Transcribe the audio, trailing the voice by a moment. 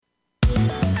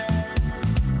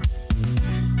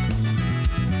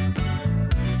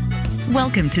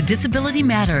Welcome to Disability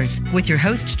Matters with your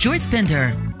host, Joyce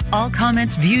Bender. All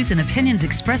comments, views, and opinions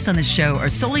expressed on the show are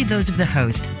solely those of the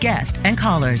host, guest, and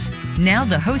callers. Now,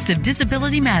 the host of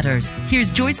Disability Matters,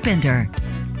 here's Joyce Bender.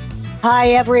 Hi,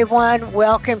 everyone.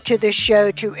 Welcome to the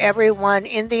show to everyone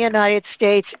in the United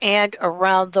States and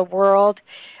around the world.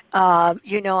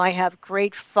 I have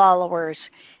great followers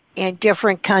in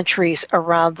different countries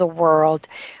around the world,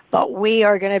 but we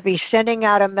are going to be sending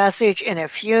out a message in a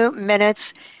few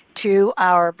minutes to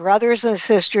our brothers and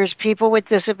sisters, people with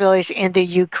disabilities in the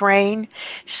Ukraine.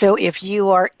 So if you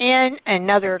are in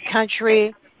another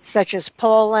country, such as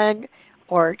Poland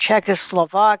or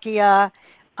Czechoslovakia,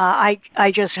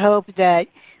 I just hope that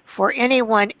for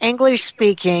anyone English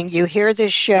speaking, you hear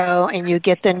this show and you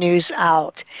get the news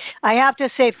out. I have to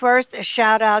say first a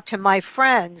shout out to my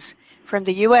friends from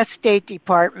the U.S. State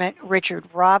Department, Richard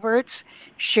Roberts,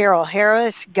 Cheryl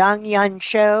Harris, Gang Yun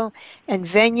Cho, and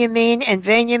Benjamin. And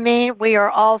Benjamin, we are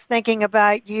all thinking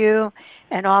about you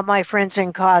and all my friends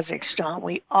in Kazakhstan.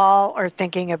 We all are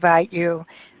thinking about you.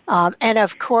 And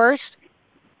of course,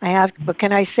 what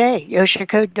can I say?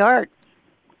 Yoshiko Dart,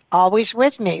 always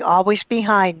with me, always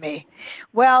behind me.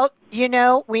 Well,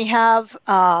 we have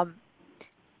a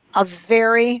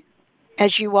very,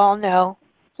 as you all know,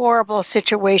 horrible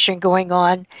situation going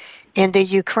on in the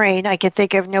Ukraine. I can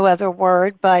think of no other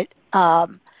word, but I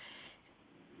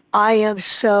am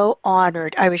so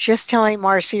honored. I was just telling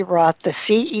Marcie Roth, the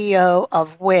CEO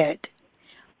of WID,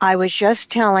 I was just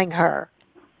telling her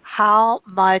how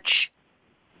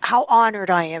honored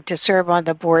I am to serve on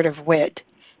the board of WID,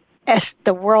 as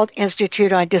the World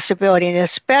Institute on Disability, and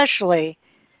especially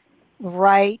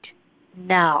right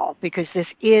now, because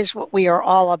this is what we are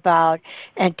all about.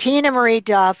 And Tinamarie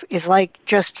Duff is like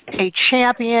just a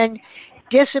champion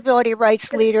disability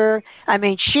rights leader. I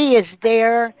mean, she is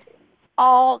there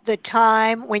all the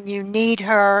time when you need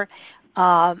her.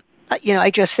 I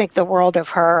just think the world of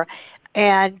her.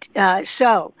 And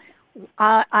so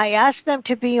I asked them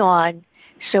to be on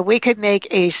so we could make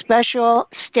a special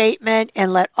statement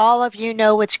and let all of you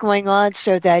know what's going on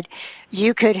so that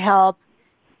you could help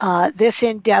this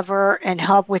endeavor and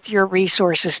help with your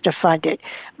resources to fund it.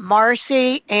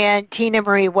 Marcie and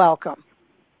Tinamarie, welcome.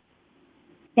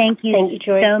 Thank you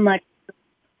so much.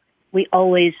 We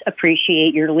always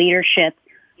appreciate your leadership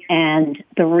and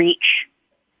the reach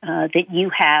that you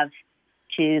have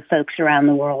to folks around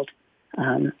the world,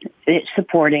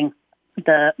 supporting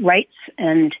the rights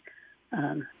and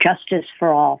justice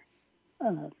for all.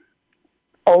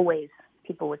 Always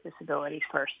people with disabilities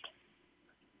first.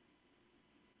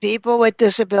 People with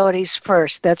disabilities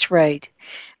first. That's right.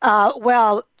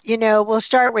 We'll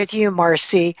start with you,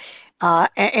 Marcie.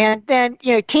 And then,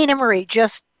 Tinamarie,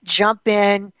 just jump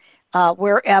in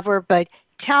wherever, but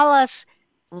tell us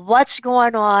what's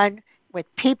going on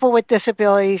with people with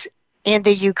disabilities in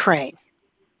the Ukraine.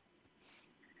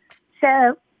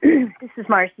 So, this is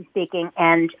Marcie speaking,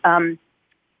 and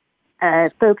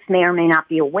folks may or may not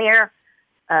be aware,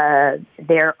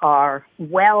 there are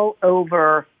well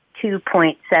over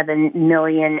 2.7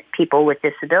 million people with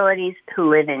disabilities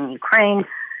who live in Ukraine.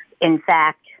 In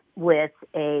fact, with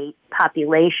a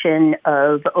population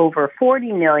of over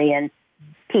 40 million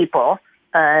people,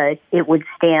 it would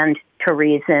stand to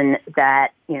reason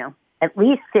that, at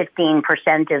least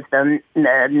 15% of them,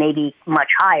 maybe much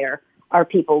higher, are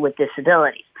people with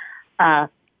disabilities.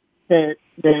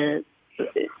 The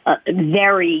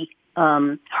very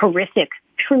horrific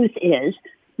truth is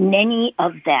many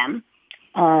of them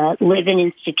live in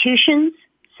institutions,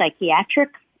 psychiatric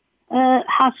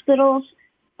hospitals,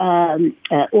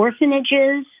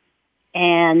 orphanages,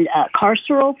 and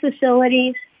carceral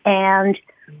facilities, and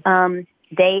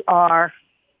they are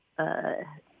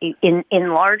in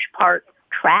large part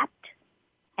trapped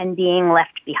and being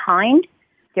left behind.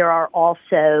 There are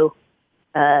also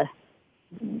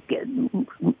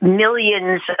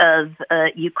millions of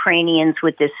Ukrainians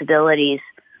with disabilities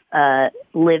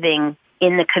living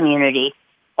in the community,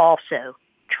 also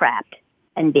trapped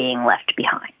and being left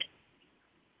behind.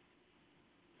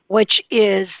 Which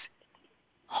is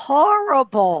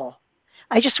horrible.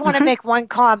 I just want to make one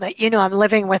comment. I'm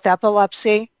living with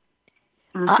epilepsy,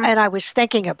 and I was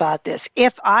thinking about this.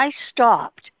 If I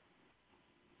stopped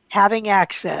having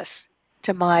access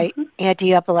to my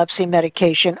anti-epilepsy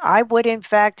medication, I would in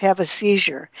fact have a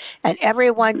seizure. And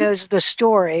everyone knows the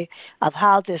story of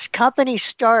how this company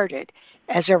started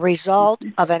as a result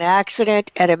of an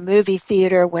accident at a movie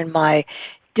theater when my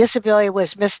disability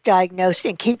was misdiagnosed.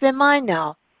 And keep in mind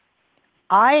now,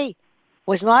 I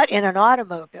was not in an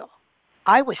automobile.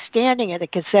 I was standing at a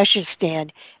concession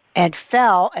stand and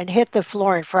fell and hit the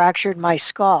floor and fractured my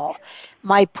skull.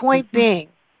 My point being,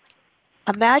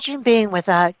 Imagine being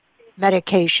without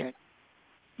medication.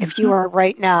 If you are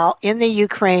right now in the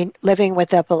Ukraine living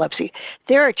with epilepsy,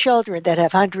 there are children that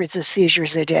have hundreds of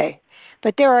seizures a day,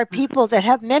 but there are people that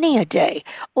have many a day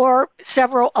or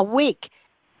several a week.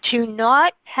 To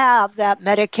not have that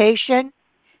medication,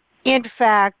 in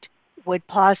fact, would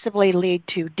possibly lead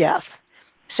to death.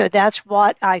 So that's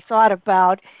what I thought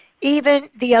about even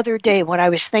the other day when I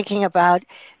was thinking about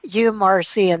you,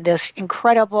 Marcie, and this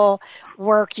incredible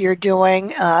work you're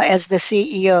doing as the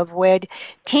CEO of WID.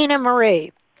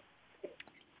 Tinamarie,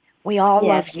 we all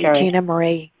love you, Joyce.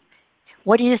 Tinamarie.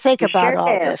 What do you think about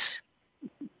all do. this?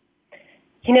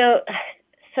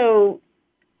 So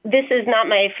this is not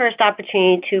my first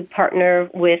opportunity to partner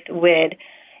with WID,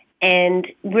 and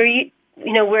we're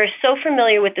so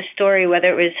familiar with the story,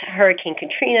 whether it was Hurricane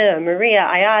Katrina or Maria,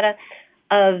 Iota,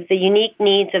 of the unique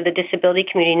needs of the disability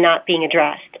community not being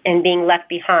addressed and being left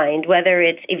behind, whether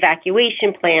it's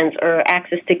evacuation plans or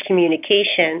access to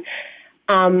communication.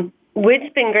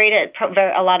 WID's been great at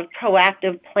a lot of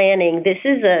proactive planning. This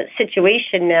is a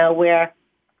situation now where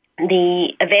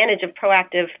the advantage of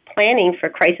proactive planning for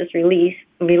crisis relief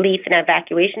and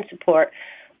evacuation support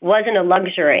wasn't a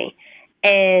luxury.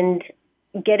 And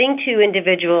getting to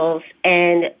individuals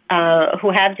and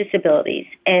who have disabilities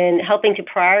and helping to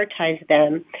prioritize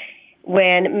them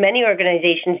when many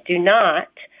organizations do not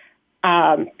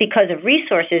because of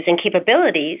resources and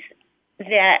capabilities,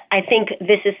 that I think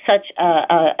this is such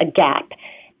a gap.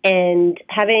 And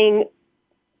having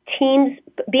teams,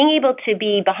 being able to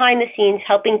be behind the scenes,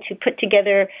 helping to put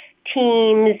together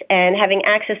teams and having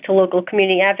access to local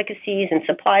community advocacies and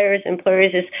suppliers,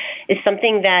 employers is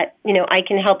something that, I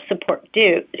can help support.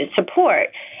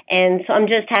 And so I'm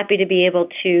just happy to be able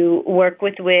to work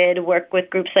with WID, work with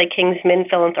groups like Kingsman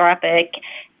Philanthropic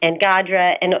and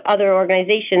GADRA and other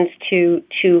organizations to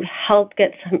help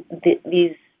get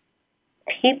these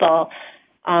people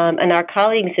and our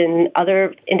colleagues and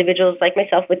other individuals like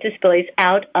myself with disabilities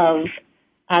out of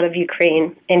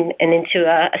Ukraine and into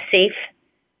a safe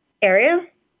area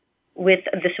with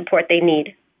the support they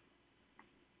need.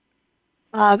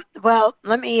 Well,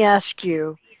 let me ask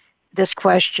you this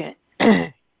question.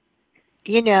 In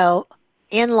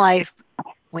life,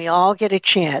 we all get a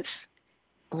chance.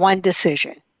 One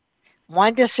decision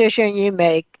you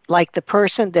make, like the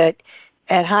person that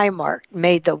at Highmark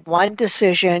made the one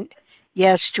decision,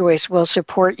 yes, Joyce, we'll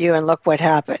support you, and look what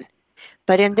happened.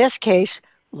 But in this case,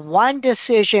 one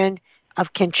decision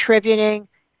of contributing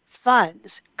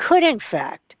funds could, in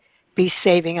fact, be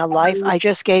saving a life. I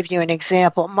just gave you an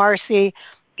example. Marcie,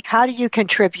 how do you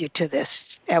contribute to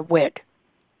this at WID?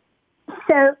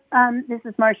 So this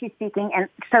is Marcie speaking. And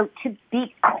so to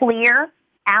be clear,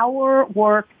 our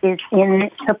work is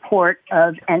in support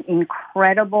of an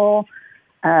incredible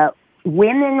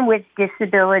Women with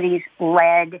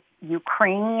Disabilities-led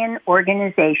Ukrainian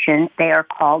organization. They are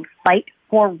called Fight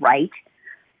for Right.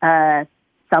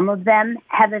 Some of them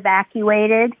have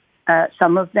evacuated.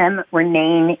 Some of them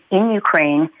remain in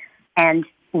Ukraine. And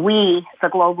we, the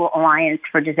Global Alliance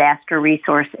for Disaster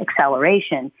Resource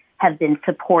Acceleration, have been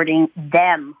supporting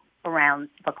them around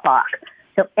the clock.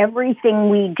 So everything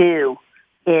we do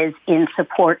is in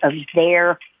support of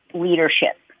their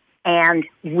leadership. And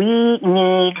we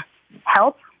need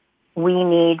help. We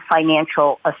need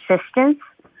financial assistance.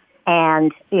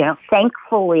 And,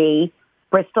 thankfully,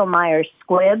 Bristol Myers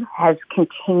Squibb has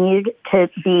continued to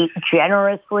be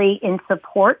generously in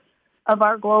support of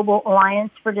our Global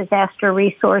Alliance for Disaster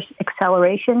Resource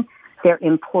Acceleration. Their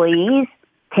employees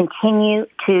continue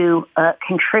to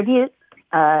contribute,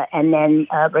 and then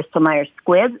Bristol Myers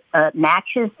Squibb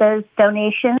matches those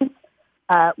donations.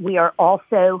 We are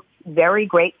also very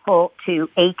grateful to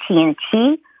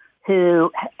AT&T,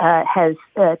 who has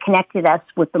connected us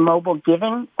with the Mobile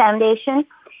Giving Foundation,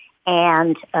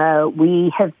 and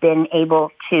we have been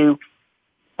able to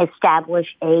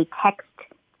establish a Text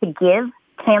to Give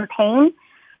campaign.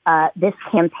 This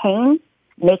campaign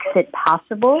makes it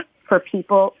possible for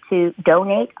people to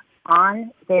donate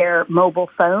on their mobile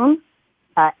phone,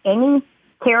 any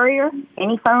carrier,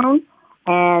 any phone,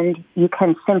 and you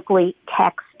can simply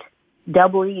text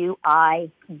WID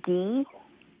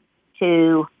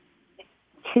to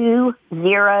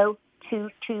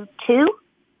 20222,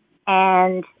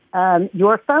 and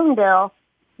your phone bill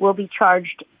will be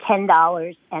charged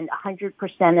 $10, and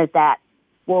 100% of that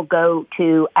will go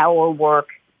to our work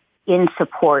in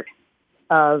support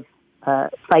of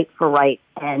Fight for Right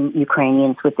and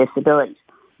Ukrainians with Disabilities.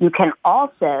 You can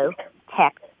also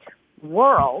text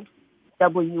WORLD,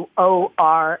 WORLD,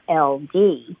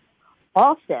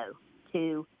 also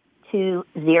to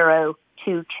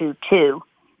 20222,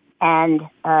 and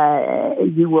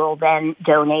you will then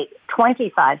donate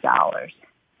 $25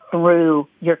 through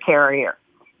your carrier.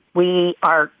 We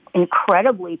are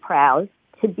incredibly proud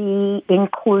to be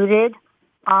included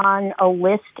on a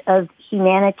list of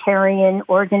humanitarian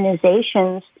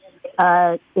organizations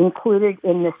included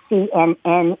in the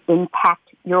CNN Impact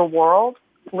Your World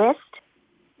list.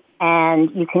 And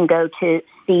you can go to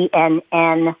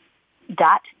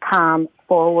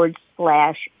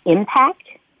cnn.com/impact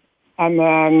and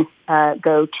then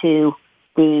go to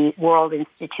the World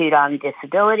Institute on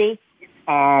Disability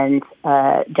and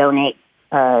donate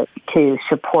to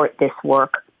support this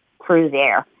work through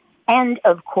there. And,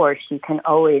 of course, you can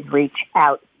always reach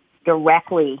out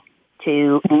directly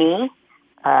to me,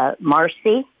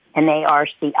 Marcie,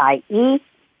 MARCIE,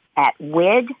 at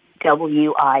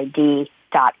WID.org.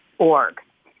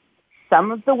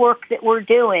 Some of the work that we're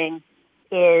doing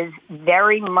is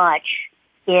very much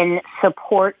in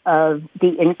support of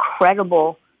the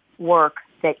incredible work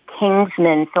that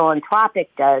Kingsman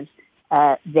Philanthropic does.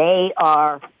 They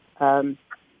are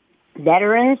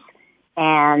veterans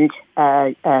and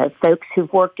folks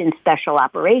who've worked in special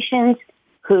operations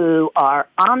who are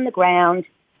on the ground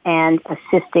and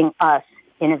assisting us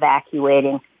in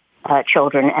evacuating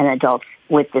children and adults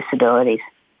with disabilities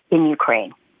in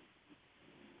Ukraine.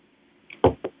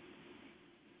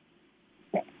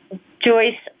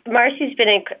 Joyce, Marcie's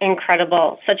been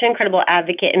incredible, such an incredible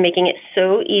advocate in making it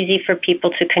so easy for people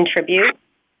to contribute.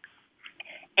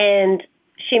 And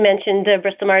she mentioned the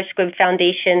Bristol Myers Squibb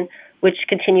Foundation, which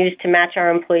continues to match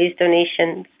our employees'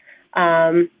 donations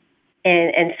and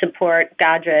support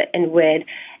GADRA and WID.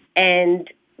 And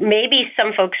maybe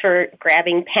some folks were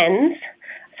grabbing pens,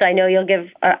 so I know you'll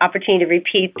give an opportunity to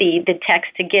repeat the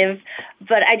text to give.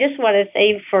 But I just want to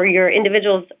say for your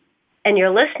individuals and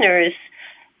your listeners,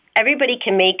 everybody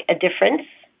can make a difference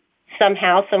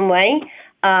somehow, some way,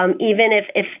 even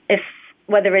if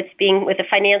whether it's being with a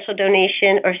financial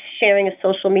donation or sharing a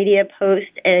social media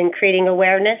post and creating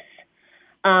awareness,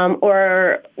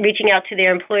 or reaching out to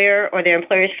their employer or their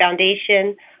employer's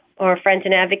foundation or friends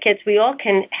and advocates. We all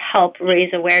can help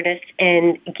raise awareness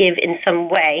and give in some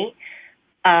way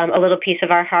a little piece of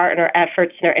our heart and our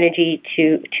efforts and our energy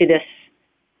to this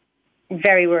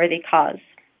very worthy cause.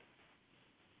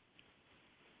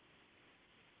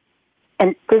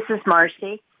 And this is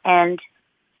Marcie, and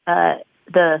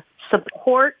the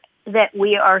support that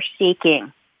we are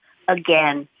seeking,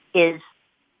 again, is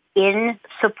in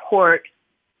support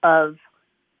of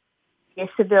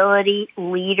disability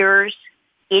leaders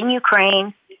in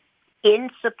Ukraine, in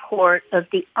support of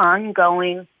the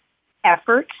ongoing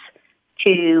efforts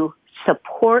to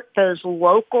support those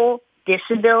local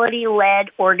disability-led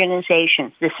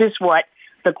organizations. This is what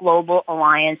the Global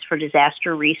Alliance for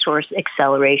Disaster Resource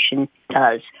Acceleration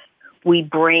does. We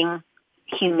bring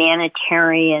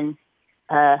humanitarian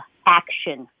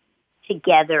action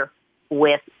together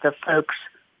with the folks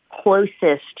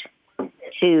closest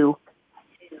to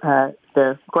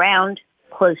the ground,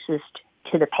 closest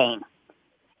to the pain.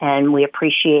 And we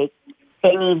appreciate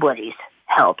anybody's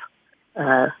help.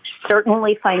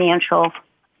 Certainly financial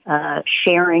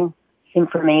sharing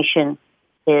information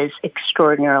is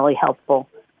extraordinarily helpful.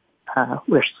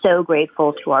 We're so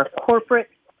grateful to our corporate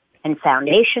and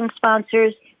foundation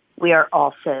sponsors. We are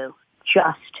also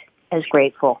just as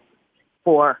grateful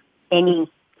for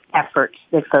any efforts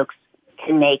that folks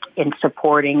can make in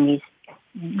supporting these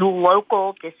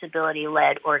local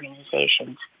disability-led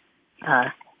organizations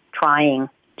trying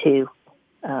to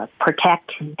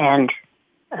protect and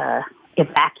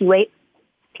evacuate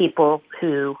people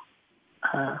who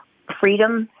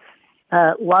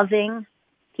freedom-loving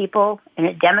people in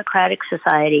a democratic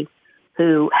society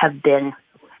who have been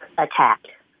attacked.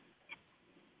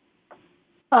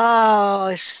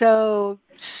 Oh, so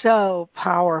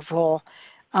powerful.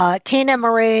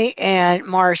 Tinamarie and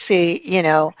Marcie,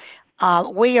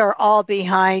 we are all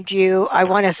behind you. I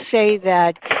want to say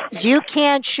that you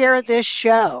can share this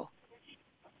show.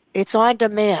 It's on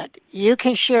demand. You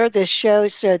can share this show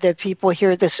so that people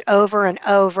hear this over and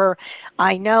over.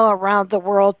 I know around the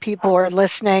world people are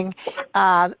listening.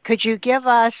 Could you give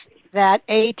us that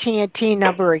AT&T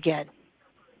number again?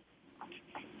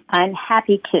 I'm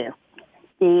happy to.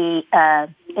 The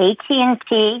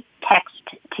AT&T text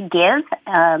to give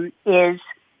is,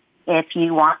 if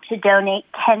you want to donate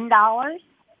 $10,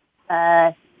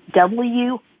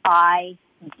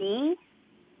 WID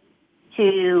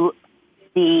to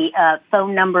the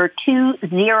phone number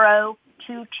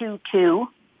 20222,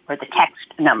 or the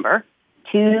text number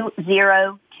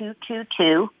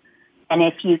 20222, and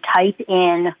if you type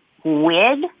in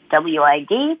WID,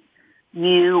 WID,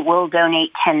 you will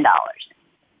donate $10.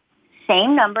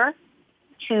 same number,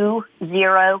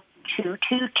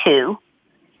 20222.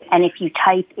 And if you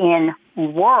type in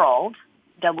WORLD,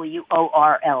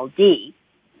 WORLD,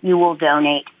 you will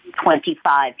donate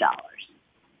 $25.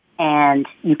 And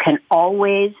you can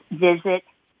always visit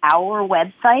our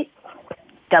website,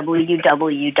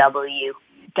 www.wid.org,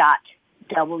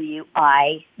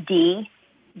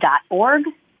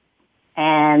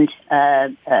 and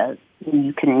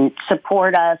you can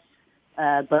support us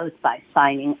both by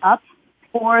signing up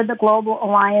for the Global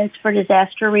Alliance for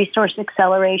Disaster Resource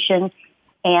Acceleration,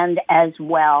 and as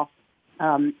well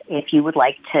if you would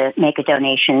like to make a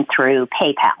donation through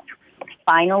PayPal.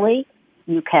 Finally,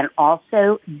 you can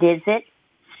also visit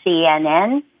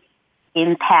CNN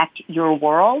Impact Your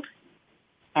World,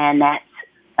 and that's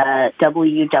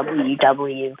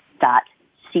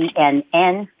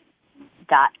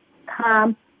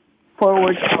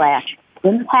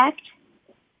www.cnn.com/impact,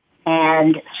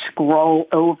 and scroll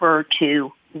over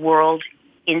to World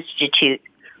Institute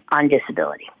on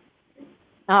Disability.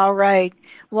 All right.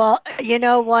 Well, you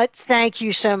know what? Thank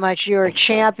you so much. You're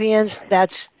champions.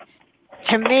 That's,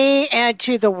 to me and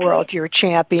to the world, you're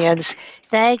champions.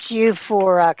 Thank you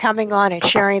for coming on and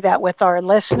sharing that with our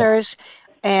listeners.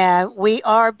 And we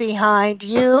are behind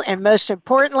you. And most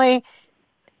importantly,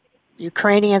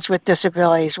 Ukrainians with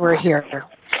disabilities, we're here.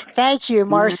 Thank you,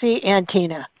 Marcie and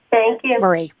Tina. Thank you.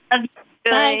 Marie.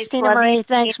 Thanks, Tinamarie.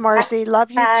 Thanks, Marcie. Love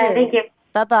you too. Thank you.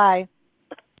 Bye-bye.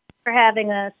 For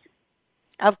having us.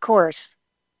 Of course.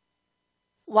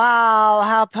 Wow,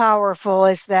 how powerful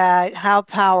is that? How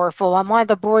powerful. I'm on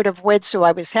the board of WID, so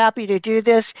I was happy to do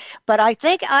this. But I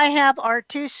think I have our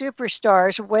two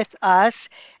superstars with us,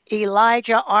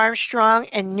 Elijah Armstrong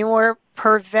and Noor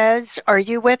Perez. Are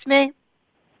you with me?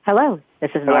 Hello,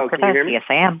 this is Noor Perez. Yes,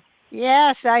 I am.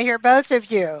 Yes, I hear both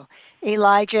of you,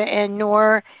 Elijah and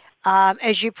Noor.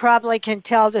 As you probably can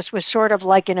tell, this was sort of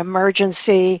like an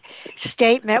emergency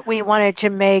statement we wanted to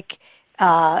make.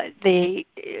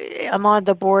 I'm on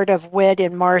the board of WID,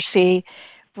 and Marcie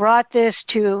brought this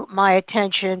to my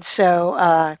attention.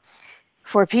 So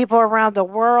for people around the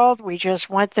world, we just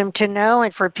want them to know,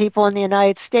 and for people in the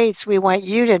United States, we want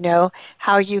you to know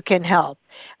how you can help.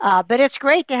 But it's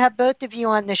great to have both of you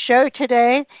on the show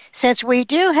today. Since we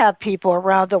do have people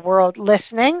around the world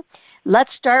listening,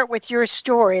 let's start with your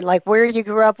story, like where you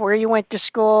grew up, where you went to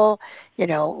school,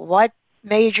 what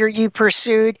major you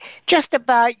pursued, just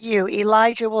about you.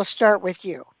 Elijah, we'll start with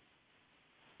you.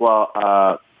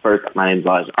 Well, first, my name is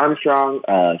Elijah Armstrong,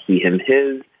 he, him,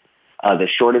 his. The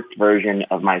shortest version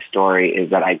of my story is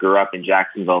that I grew up in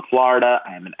Jacksonville, Florida.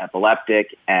 I am an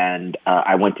epileptic, and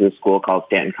I went to a school called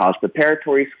Stanton College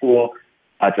Preparatory School.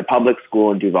 It's a public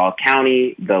school in Duval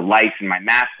County. The lights in my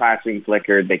math classroom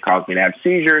flickered. They caused me to have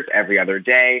seizures every other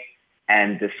day,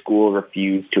 and the school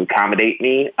refused to accommodate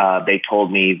me. They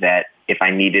told me that if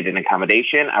I needed an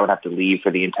accommodation, I would have to leave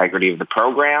for the integrity of the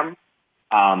program.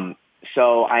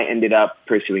 So I ended up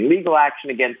pursuing legal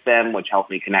action against them, which helped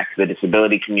me connect to the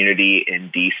disability community in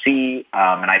D.C.,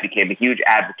 and I became a huge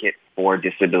advocate for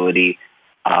disability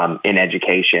in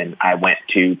education. I went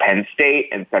to Penn State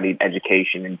and studied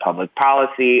education and public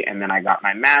policy, and then I got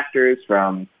my master's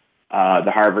from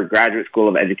the Harvard Graduate School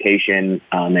of Education.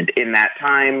 And in that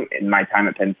time, in my time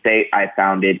at Penn State, I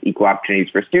founded Equal Opportunities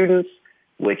for Students,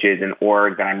 which is an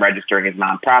org that I'm registering as a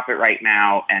nonprofit right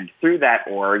now. And through that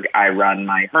org, I run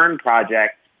my Hearne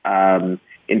project in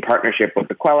partnership with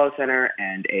the Quello Center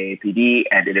and AAPD,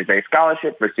 and it is a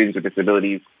scholarship for students with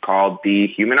disabilities called the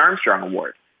Human Armstrong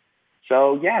Award.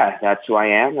 So, yeah, that's who I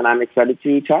am, and I'm excited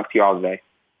to talk to you all today.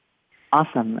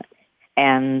 Awesome.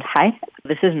 And hi,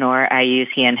 this is Noor. I use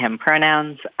he and him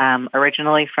pronouns,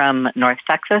 originally from North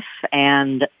Texas,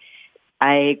 and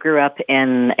I grew up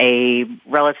in a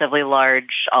relatively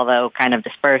large, although kind of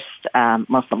dispersed,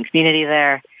 Muslim community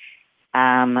there.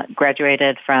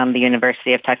 Graduated from the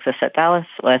University of Texas at Dallas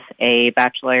with a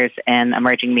bachelor's in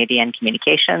emerging media and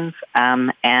communications,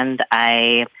 and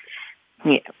I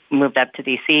moved up to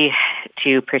D.C.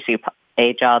 to pursue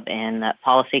a job in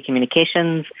policy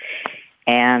communications,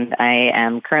 and I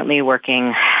am currently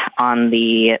working on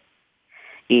the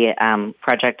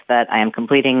project that I am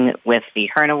completing with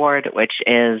the Hearne Award, which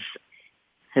is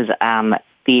the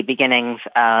beginnings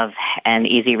of an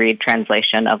easy-read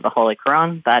translation of the Holy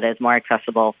Quran that is more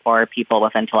accessible for people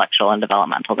with intellectual and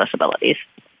developmental disabilities.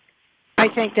 I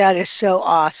think that is so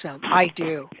awesome. I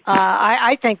do.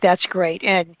 I think that's great.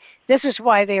 And this is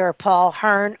why they are Paul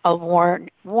Hearne Award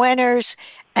winners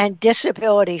and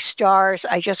disability stars.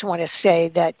 I just want to say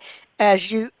that,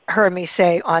 as you heard me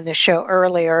say on the show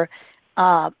earlier,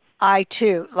 I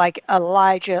too, like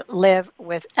Elijah, live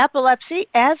with epilepsy,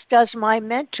 as does my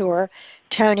mentor,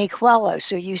 Tony Coelho.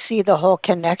 So you see the whole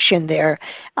connection there.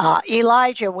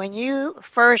 Elijah, when you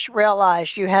first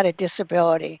realized you had a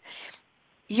disability,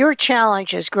 your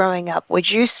challenges growing up, would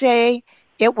you say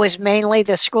it was mainly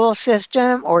the school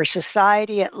system or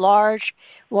society at large?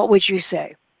 What would you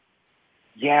say?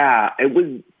 Yeah, it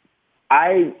was.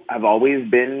 I have always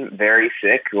been very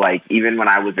sick. Like, even when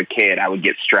I was a kid, I would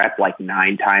get strep like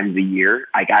 9 times a year.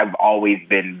 Like, I've always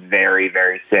been very,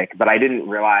 very sick. But I didn't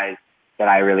realize that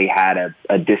I really had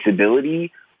a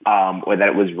disability or that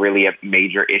it was really a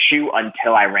major issue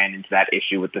until I ran into that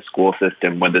issue with the school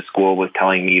system, where the school was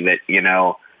telling me that,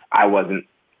 I wasn't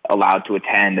allowed to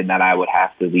attend and that I would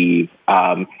have to leave.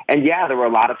 And yeah, there were a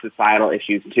lot of societal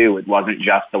issues too. It wasn't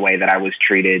just the way that I was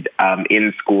treated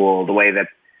in school, the way that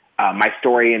my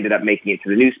story ended up making it to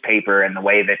the newspaper, and the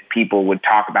way that people would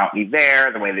talk about me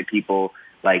there, the way that people,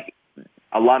 like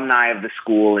alumni of the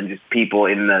school and just people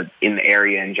in the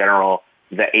area in general,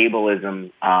 the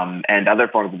ableism and other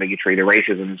forms of bigotry, the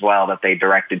racism as well, that they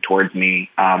directed towards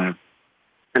me. And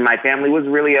my family was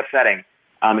really upsetting.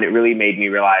 And it really made me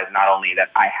realize not only that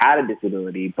I had a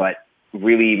disability, but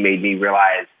really made me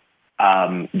realize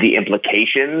the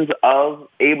implications of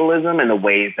ableism and the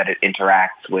ways that it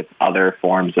interacts with other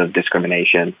forms of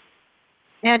discrimination.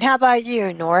 And how about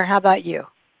you, Noor? How about you?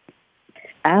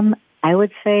 I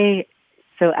would say,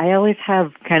 so I always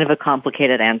have kind of a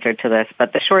complicated answer to this,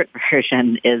 but the short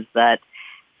version is that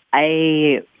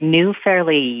I knew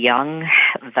fairly young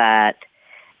that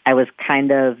I was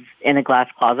kind of in a glass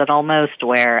closet almost,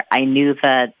 where I knew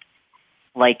that,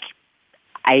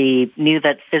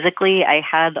 physically I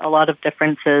had a lot of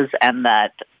differences and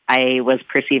that I was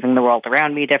perceiving the world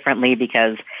around me differently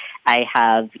because I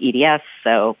have EDS,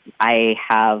 so I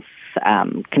have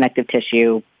connective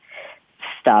tissue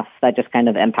stuff that just kind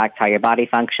of impacts how your body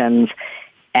functions,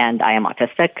 and I am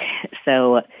autistic.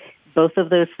 So both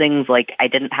of those things, I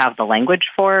didn't have the language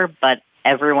for, but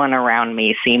everyone around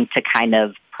me seemed to kind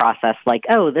of process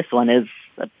oh, this one is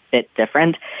a bit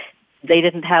different. They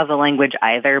didn't have the language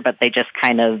either, but they just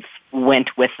kind of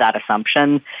went with that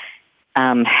assumption.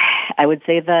 I would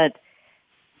say that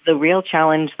the real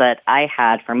challenge that I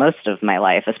had for most of my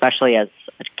life, especially as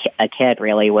a kid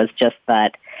really, was just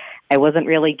that I wasn't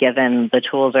really given the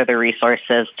tools or the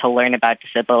resources to learn about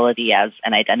disability as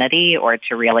an identity, or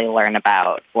to really learn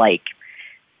about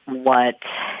what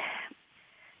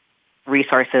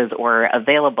resources were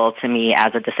available to me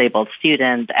as a disabled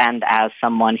student and as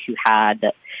someone who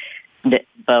had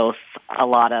both a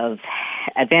lot of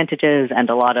advantages and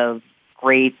a lot of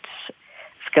great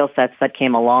skill sets that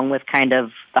came along with kind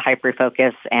of the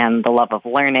hyper-focus and the love of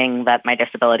learning that my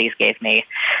disabilities gave me,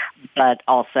 but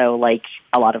also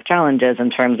a lot of challenges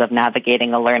in terms of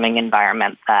navigating a learning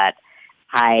environment that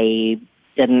I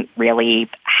didn't really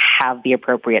have the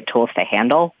appropriate tools to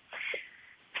handle.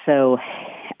 So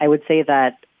I would say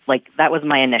that that was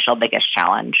my initial biggest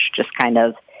challenge, just kind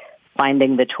of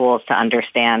finding the tools to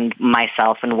understand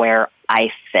myself and where I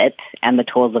fit, and the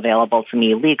tools available to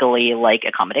me legally, like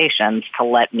accommodations, to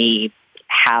let me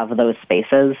have those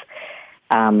spaces.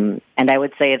 And I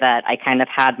would say that I kind of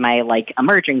had my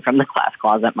emerging from the class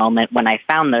closet moment when I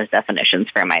found those definitions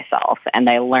for myself, and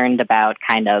I learned about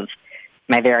kind of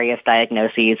my various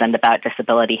diagnoses and about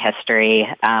disability history,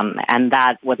 and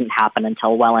that wouldn't happen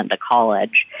until well into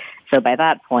college. So by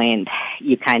that point,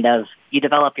 you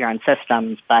develop your own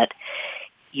systems, but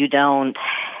you don't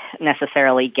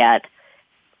necessarily get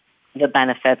the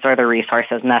benefits or the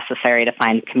resources necessary to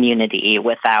find community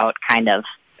without kind of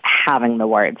having the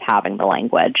words, having the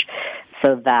language.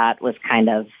 So that was kind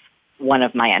of one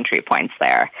of my entry points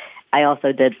there. I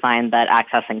also did find that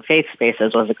accessing faith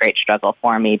spaces was a great struggle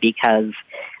for me because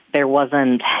there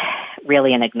wasn't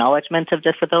really an acknowledgement of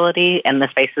disability in the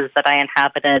spaces that I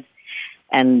inhabited.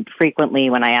 And frequently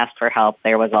when I asked for help,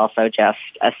 there was also just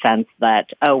a sense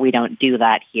that, oh, we don't do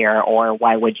that here, or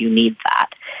why would you need that?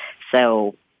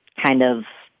 So kind of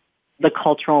the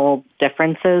cultural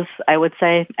differences, I would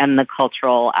say, and the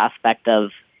cultural aspect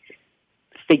of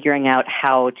figuring out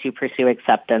how to pursue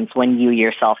acceptance when you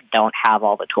yourself don't have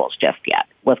all the tools just yet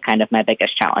was kind of my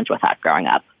biggest challenge with that growing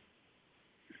up.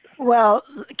 Well,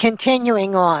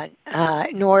 continuing on,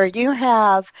 Noor, you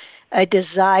have a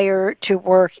desire to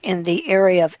work in the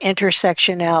area of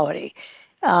intersectionality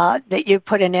that you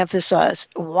put an emphasis.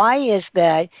 Why is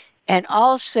that? And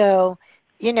also,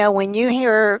 when you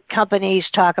hear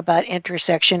companies talk about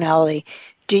intersectionality,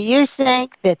 do you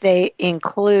think that they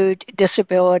include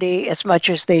disability as much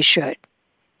as they should?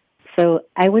 So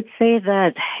I would say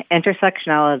that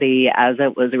intersectionality, as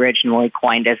it was originally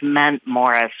coined, is meant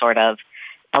more as sort of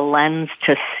a lens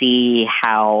to see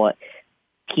how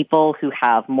people who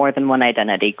have more than one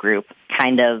identity group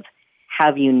kind of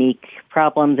have unique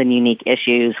problems and unique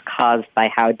issues caused by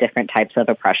how different types of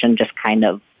oppression just kind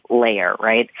of layer,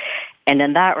 right? And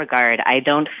in that regard, I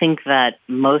don't think that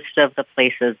most of the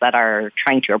places that are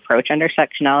trying to approach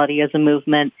intersectionality as a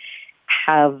movement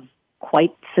have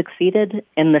quite succeeded,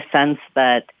 in the sense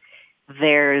that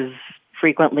there's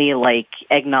frequently like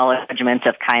acknowledgement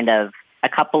of kind of a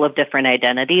couple of different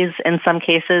identities. In some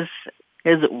cases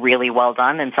is really well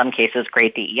done, in some cases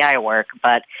great DEI work,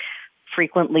 but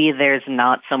frequently there's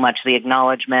not so much the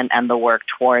acknowledgement and the work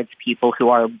towards people who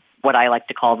are what I like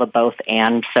to call the both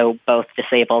and, so both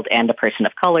disabled and a person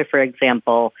of color, for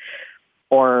example,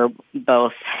 or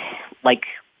both like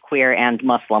queer and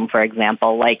Muslim, for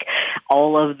example. Like,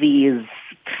 all of these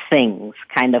things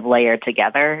kind of layer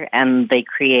together, and they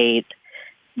create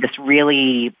this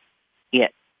really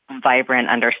vibrant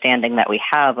understanding that we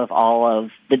have of all of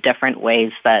the different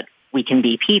ways that we can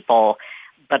be people,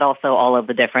 but also all of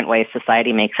the different ways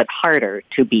society makes it harder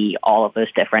to be all of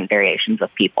those different variations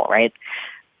of people, right?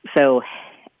 So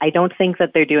I don't think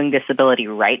that they're doing disability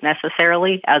right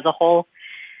necessarily as a whole,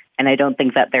 and I don't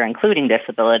think that they're including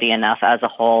disability enough as a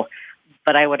whole.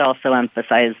 But I would also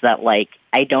emphasize that, like,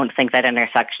 I don't think that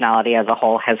intersectionality as a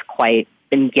whole has quite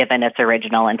been given its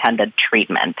original intended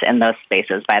treatment in those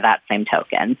spaces by that same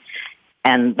token.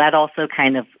 And that also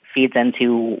kind of feeds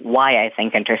into why I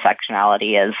think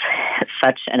intersectionality is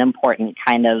such an important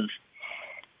kind of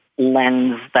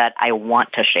lens that I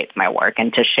want to shape my work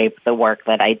and to shape the work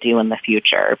that I do in the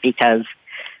future. Because,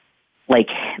 like,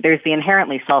 there's the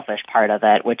inherently selfish part of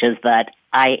it, which is that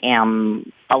I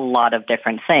am a lot of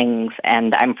different things,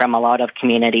 and I'm from a lot of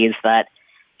communities that,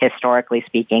 historically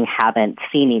speaking, haven't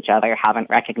seen each other, haven't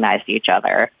recognized each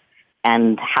other,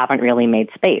 and haven't really made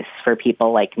space for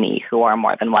people like me who are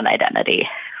more than one identity.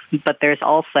 But there's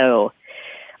also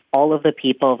all of the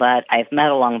people that I've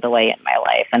met along the way in my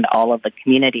life, and all of the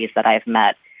communities that I've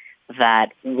met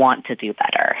that want to do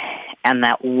better and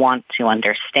that want to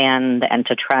understand and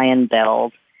to try and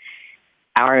build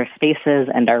our spaces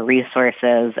and our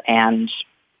resources and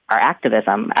our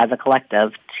activism as a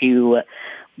collective to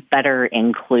better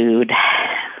include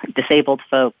disabled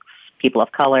folks, people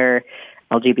of color,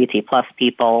 LGBT plus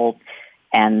people,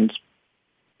 and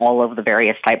all of the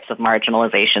various types of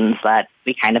marginalizations that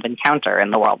we kind of encounter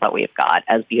in the world that we've got,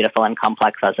 as beautiful and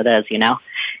complex as it is, you know?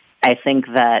 I think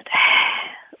that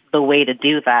the way to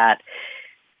do that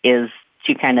is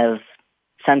to kind of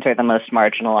center the most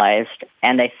marginalized.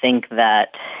 And I think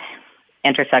that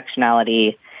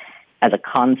intersectionality as a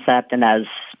concept and as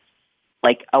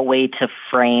like a way to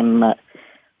frame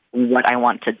what I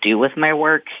want to do with my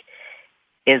work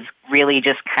is really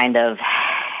just kind of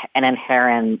an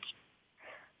inherent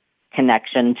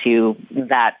connection to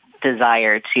that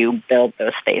desire to build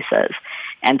those spaces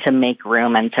and to make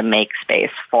room and to make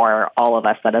space for all of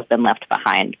us that have been left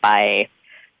behind by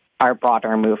our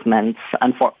broader movements,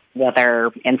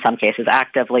 whether in some cases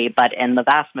actively, but in the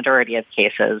vast majority of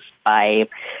cases by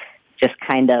just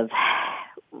kind of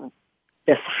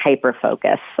this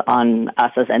hyper-focus on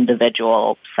us as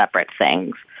individual separate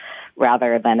things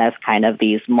rather than as kind of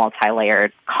these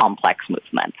multi-layered complex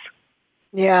movements.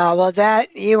 Yeah, well,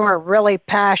 that you are really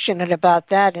passionate about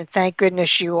that, and thank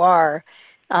goodness you are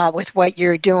with what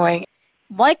you're doing.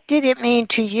 What did it mean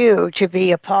to you to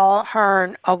be a Paul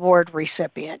Hearne Award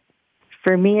recipient?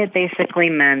 For me, it basically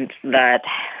meant that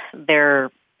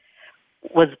there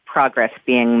was progress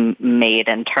being made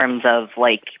in terms of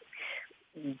like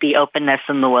the openness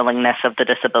and the willingness of the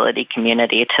disability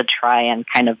community to try and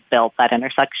kind of build that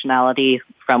intersectionality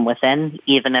from within,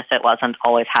 even if it wasn't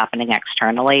always happening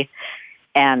externally.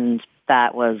 And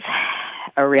that was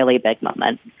a really big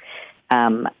moment.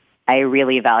 I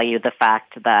really value the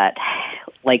fact that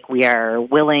like we are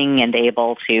willing and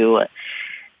able to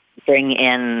bring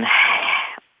in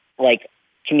like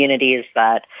communities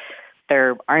that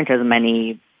there aren't as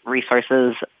many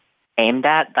resources aimed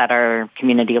at that are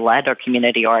community-led or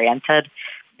community-oriented.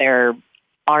 There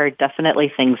are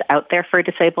definitely things out there for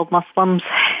disabled Muslims,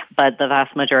 but the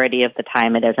vast majority of the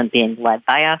time it isn't being led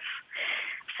by us.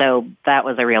 So that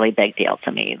was a really big deal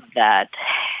to me, that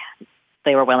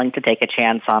they were willing to take a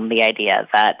chance on the idea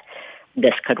that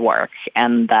this could work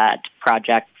and that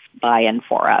projects by and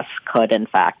for us could, in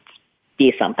fact,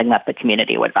 be something that the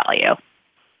community would value.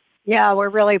 Yeah, we're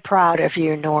really proud of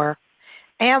you, Noor.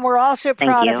 And we're also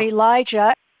proud of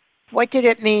Elijah. What did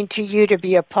it mean to you to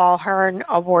be a Paul Hearne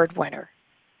Award winner?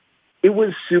 It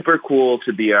was super cool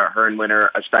to be a Hearne winner,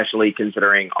 especially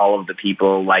considering all of the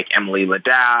people like Emily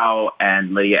Ladau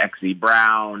and Lydia X.V.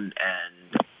 Brown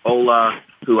and Ola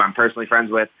who I'm personally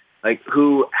friends with, like,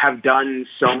 who have done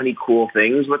so many cool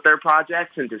things with their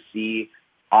projects, and to see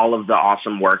all of the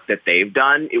awesome work that they've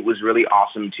done, it was really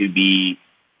awesome to be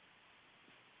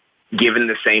given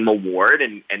the same award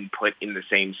and put in the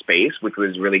same space, which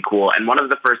was really cool. And one of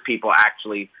the first people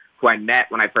actually who I met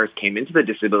when I first came into the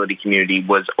disability community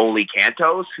was Oli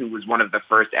Cantos, who was one of the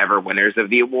first ever winners of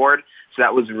the award. So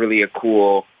that was really a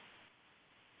cool,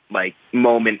 like,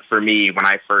 moment for me when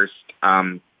I first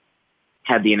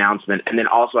had the announcement. And then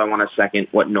also I want to second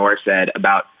what Noor said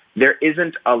about there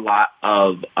isn't a lot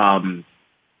of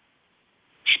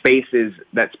spaces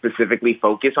that specifically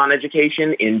focus on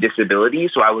education in disability.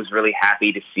 So I was really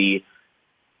happy to see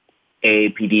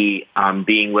AAPD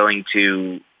being willing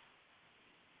to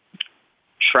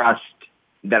trust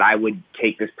that I would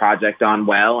take this project on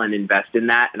well and invest in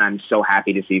that. And I'm so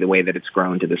happy to see the way that it's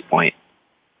grown to this point.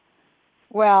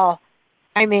 Well,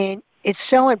 I mean, it's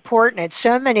so important. It's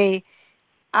so many.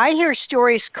 I hear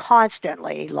stories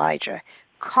constantly, Elijah,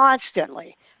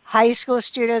 constantly. High school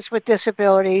students with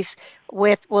disabilities,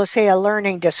 with, we'll say, a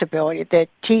learning disability, that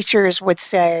teachers would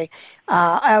say,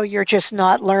 oh, you're just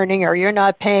not learning, or you're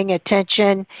not paying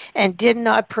attention, and did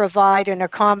not provide an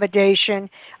accommodation.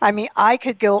 I mean, I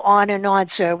could go on and on.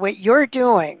 So what you're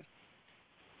doing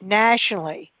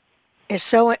nationally is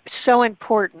so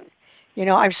important. You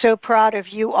know, I'm so proud of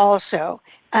you also,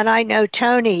 and I know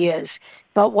Tony is.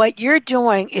 But what you're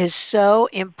doing is so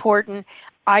important.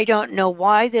 I don't know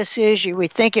why this is. You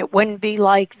would think it wouldn't be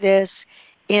like this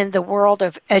in the world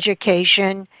of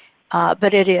education,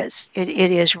 but it is. It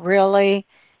is really.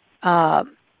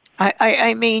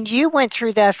 I mean, you went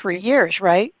through that for years,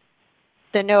 right?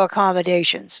 The no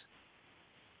accommodations.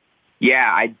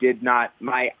 Yeah, I did not.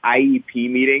 My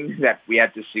IEP meeting that we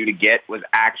had to sue to get was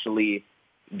actually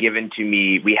given to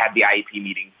me. We had the IEP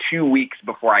meeting 2 weeks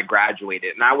before I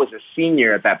graduated, and I was a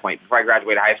senior at that point, before I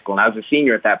graduated high school, and I was a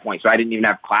senior at that point, so I didn't even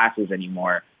have classes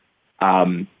anymore.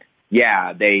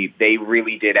 Yeah, they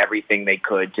really did everything they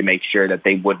could to make sure that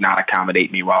they would not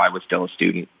accommodate me while I was still a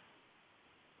student.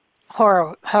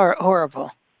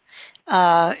 Horrible.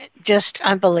 Just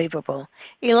unbelievable.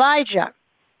 Elijah,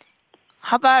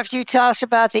 how about if you tell us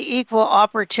about the equal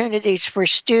opportunities for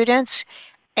students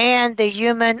and the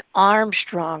Human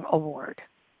Armstrong Award?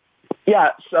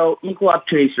 Yeah, so Equal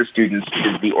Opportunities for Students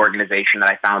is the organization that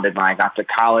I founded when I got to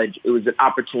college. It was an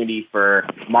opportunity for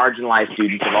marginalized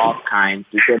students of all kinds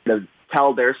to sort of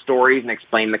tell their stories and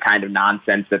explain the kind of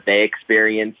nonsense that they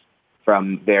experience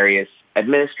from various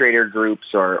administrator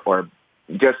groups or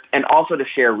just, and also to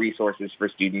share resources for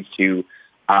students to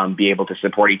be able to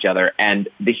support each other. And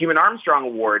the Human Armstrong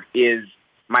Award is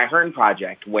my Hearne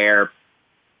project, where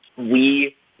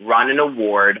we run an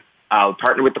award,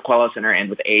 partner with the Quello Center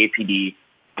and with AAPD.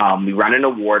 We run an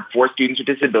award for students with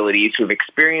disabilities who have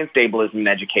experienced ableism in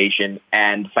education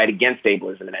and fight against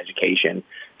ableism in education.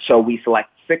 So we select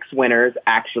 6 winners,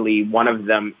 actually one of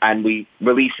them, and we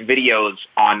release videos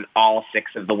on all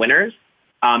 6 of the winners.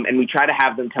 And we try to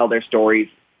have them tell their stories.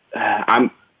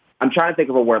 I'm trying to think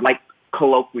of a word, like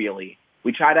colloquially.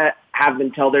 We try to have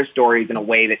them tell their stories in a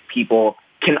way that people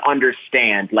can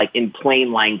understand, like in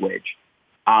plain language.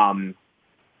 And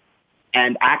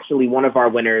actually, one of our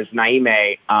winners,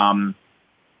 Naime,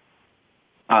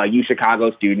 U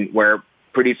Chicago student, we're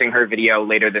producing her video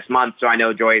later this month. So I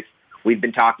know, Joyce, we've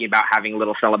been talking about having a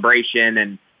little celebration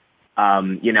and,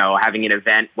 having an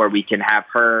event where we can have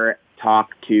her talk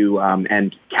to,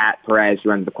 and Kat Perez, who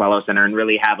runs the Quello Center, and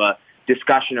really have a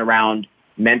discussion around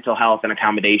mental health and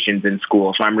accommodations in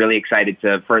school. So I'm really excited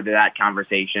to further that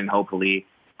conversation, hopefully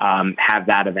have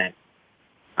that event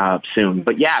soon.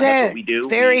 But yeah, that's what we do.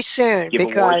 Very soon,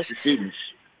 because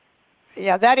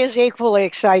yeah, that is equally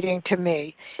exciting to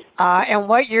me. And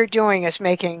what you're doing is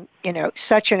making,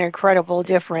 such an incredible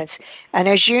difference. And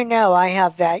as you know, I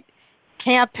have that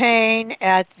campaign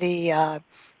at the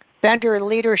Bender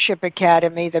Leadership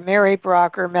Academy, the Mary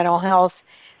Brocker Mental Health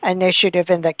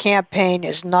Initiative, and the campaign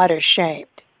is Not Ashamed.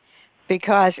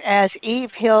 Because as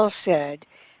Eve Hill said,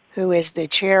 who is the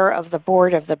chair of the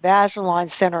board of the Bazelon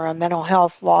Center on Mental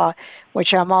Health Law,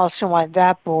 which I'm also on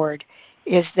that board,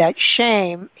 is that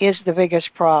shame is the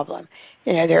biggest problem.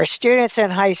 There are students in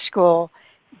high school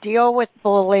deal with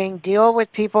bullying, deal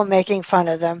with people making fun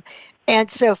of them,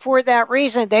 and so for that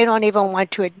reason, they don't even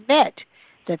want to admit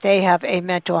that they have a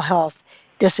mental health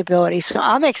disability. So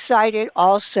I'm excited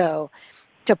also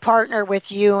to partner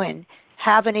with you and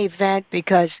have an event,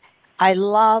 because I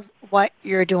love what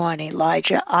you're doing,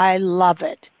 Elijah. I love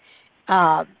it.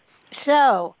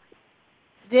 So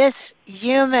this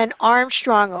Human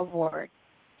Armstrong Award,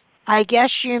 I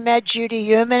guess you met Judy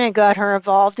Human and got her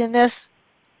involved in this?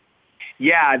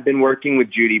 Yeah, I've been working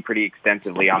with Judy pretty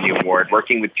extensively on the award.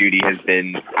 Working with Judy has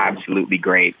been absolutely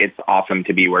great. It's awesome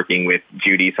to be working with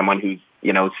Judy, someone who's,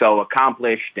 so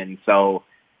accomplished and so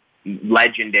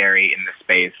legendary in the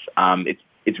space.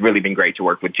 It's really been great to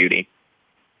work with Judy.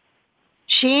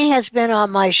 She has been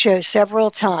on my show several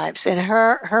times, and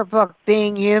her book,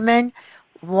 Being Human,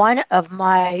 one of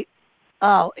my,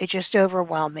 it just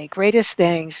overwhelmed me. Greatest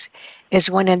things is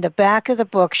when in the back of the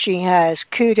book she has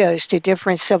kudos to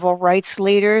different civil rights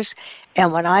leaders,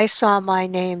 and when I saw my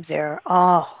name there,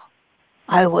 I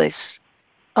was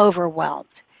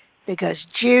overwhelmed, because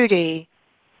Judy,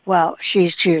 well,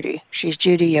 she's Judy. She's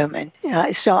Judy Human.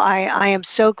 So I am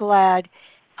so glad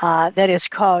that it's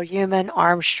called Human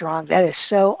Armstrong. That is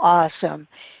so awesome.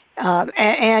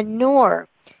 And Noor,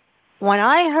 when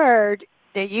I heard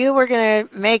that you were going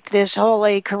to make this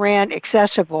Holy Quran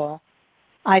accessible,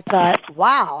 I thought,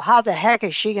 wow, how the heck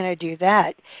is she going to do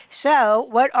that? So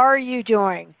what are you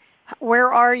doing?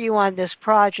 Where are you on this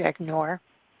project, Noor?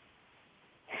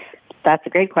 That's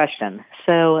a great question.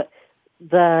 So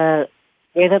the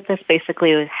way that this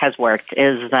basically has worked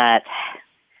is that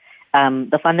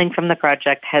the funding from the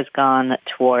project has gone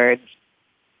towards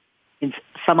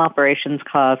some operations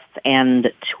costs,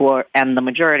 and the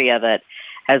majority of it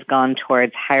has gone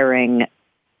towards hiring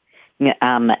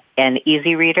an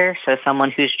easy reader, so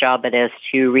someone whose job it is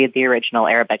to read the original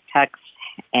Arabic text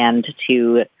and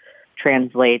to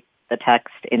translate the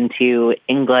text into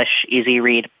English easy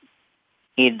read,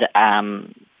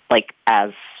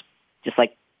 as just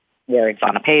like words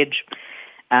on a page.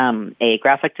 A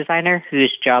graphic designer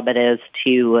whose job it is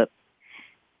to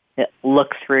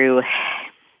look through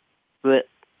the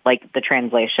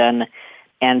translation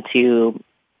and to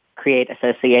create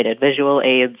associated visual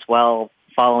aids while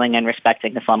following and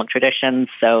respecting Islamic traditions.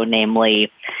 So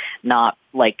namely, not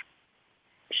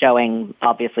showing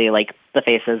obviously the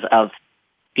faces of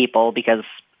people, because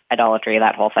idolatry,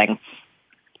 that whole thing.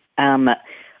 And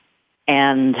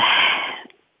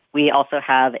we also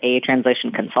have a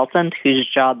translation consultant whose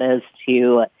job is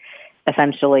to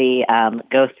essentially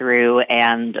go through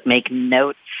and make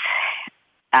notes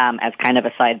as kind of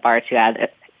a sidebar to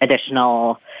add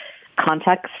additional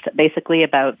context, basically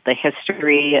about the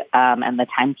history and the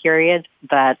time period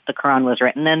that the Quran was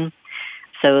written in,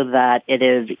 so that it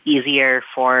is easier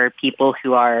for people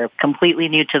who are completely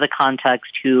new to the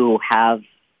context, who have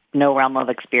no realm of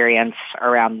experience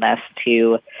around this,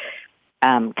 to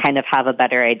kind of have a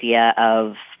better idea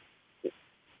of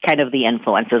kind of the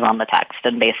influences on the text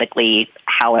and basically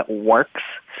how it works.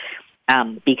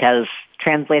 Because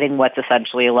translating what's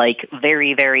essentially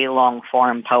very, very long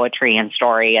form poetry and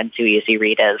story into easy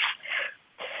read is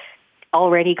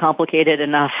already complicated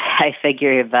enough. I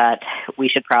figure that we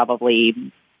should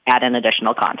probably add an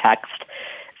additional context.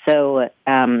 So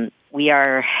we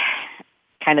are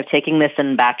kind of taking this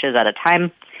in batches at a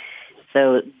time.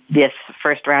 So this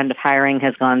first round of hiring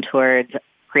has gone towards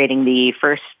creating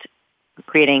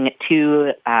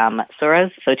two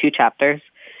surahs, so 2 chapters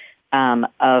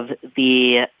of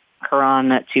the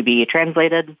Quran to be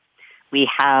translated. We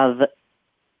have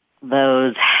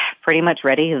those pretty much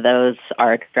ready. Those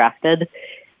are drafted.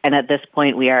 And at this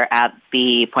point, we are at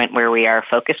the point where we are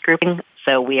focus grouping.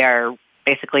 So we are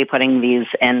basically putting these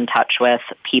in touch with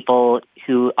people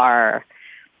who are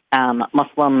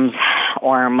Muslims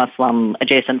or Muslim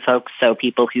adjacent folks, so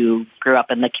people who grew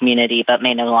up in the community but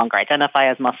may no longer identify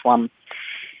as Muslim,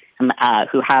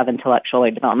 who have intellectual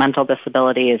or developmental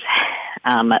disabilities,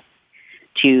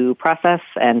 to process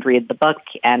and read the book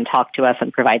and talk to us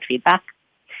and provide feedback.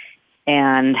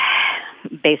 And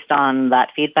based on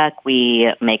that feedback,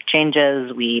 we make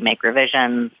changes, we make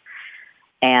revisions,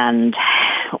 and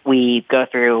we go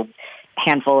through a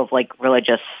handful of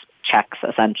religious checks,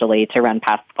 essentially, to run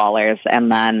past scholars.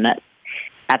 And then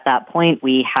at that point,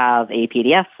 we have a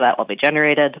PDF that will be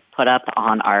generated, put up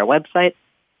on our website,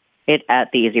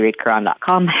 at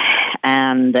theeasyreadquran.com,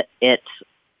 and it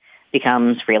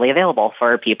becomes freely available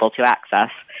for people to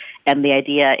access. And the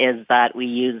idea is that we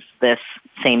use this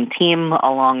same team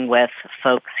along with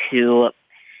folks who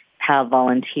have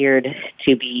volunteered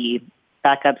to be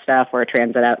backup staff or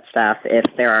transit out staff if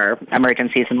there are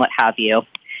emergencies and what have you,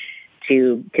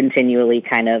 to continually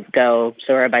kind of go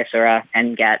surah by surah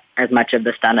and get as much of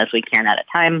this done as we can at a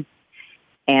time,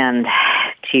 and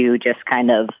to just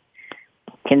kind of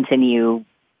continue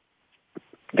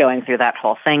going through that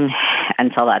whole thing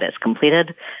until that is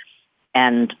completed.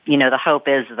 And, the hope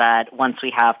is that once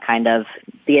we have kind of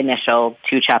the initial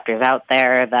 2 chapters out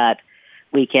there, that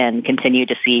we can continue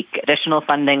to seek additional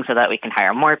funding so that we can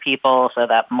hire more people, so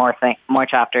that more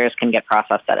chapters can get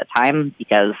processed at a time,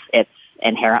 because it's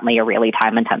inherently a really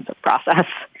time-intensive process.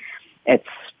 it's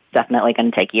definitely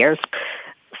going to take years.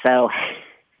 So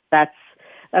that's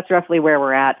roughly where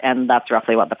we're at, and that's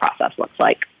roughly what the process looks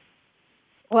like.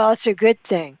 Well, it's a good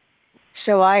thing.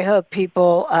 So I hope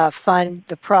people fund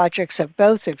the projects of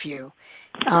both of you.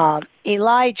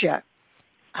 Elijah,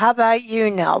 how about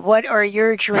you now? What are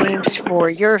your dreams for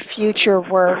your future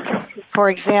work, for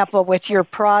example, with your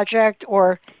project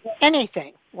or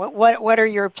anything? What are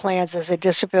your plans as a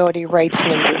disability rights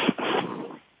leader?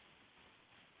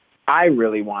 I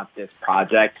really want this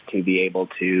project to be able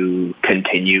to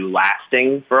continue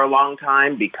lasting for a long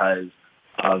time because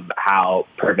of how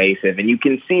pervasive, and you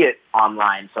can see it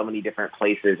online. So many different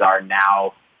places are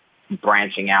now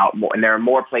branching out, and there are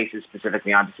more places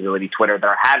specifically on disability Twitter that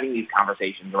are having these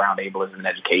conversations around ableism in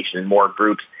education, and more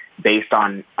groups based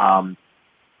on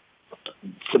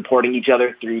supporting each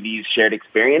other through these shared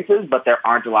experiences. But there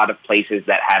aren't a lot of places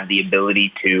that have the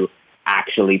ability to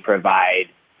actually provide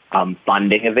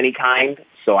funding of any kind.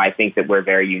 So I think that we're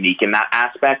very unique in that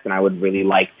aspect, and I would really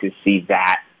like to see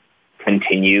that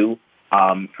continue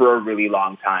for a really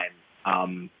long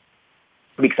time,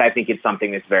 because I think it's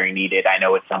something that's very needed. I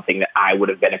know it's something that I would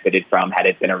have benefited from had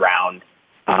it been around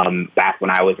back when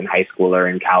I was in high school or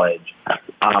in college.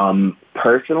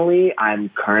 Personally, I'm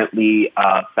currently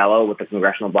a fellow with the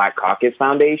Congressional Black Caucus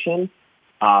Foundation,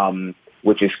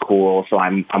 which is cool. So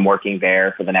I'm working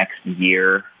there for the next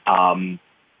year, and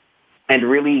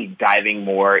really diving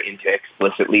more into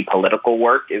explicitly political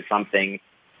work is something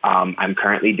I'm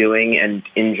currently doing and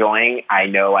enjoying. I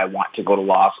know I want to go to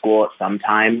law school at some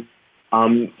time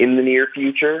in the near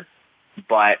future,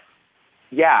 but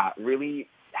yeah, really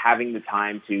having the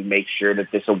time to make sure that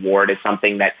this award is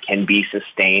something that can be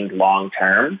sustained long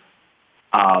term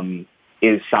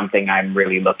is something I'm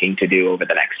really looking to do over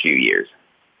the next few years.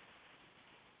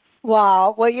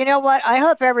 Wow. Well, you know what? I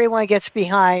hope everyone gets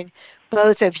behind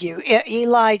both of you.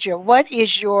 Elijah, what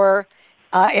is your,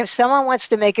 if someone wants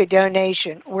to make a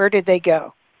donation, where did they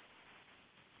go?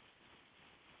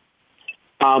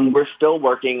 We're still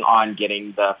working on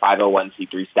getting the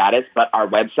 501c3 status, but our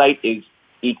website is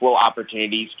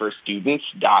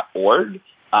equalopportunitiesforstudents.org.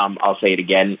 I'll say it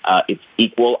again. It's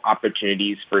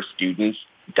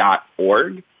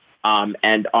equalopportunitiesforstudents.org.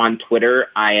 And on Twitter,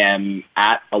 I am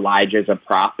at Elijah's a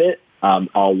Prophet,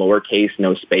 all lowercase,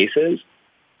 no spaces.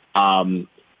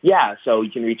 Yeah, so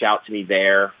you can reach out to me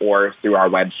there or through our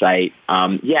website.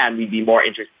 And we'd be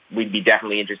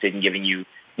definitely interested in giving you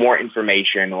more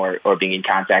information or being in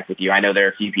contact with you. I know there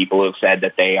are a few people who have said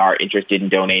that they are interested in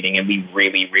donating, and we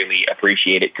really, really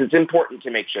appreciate it because it's important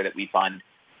to make sure that we fund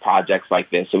projects like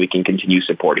this so we can continue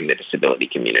supporting the disability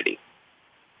community.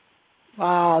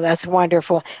 Wow, that's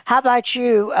wonderful. How about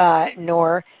you,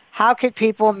 Noor? How could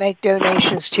people make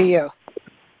donations to you?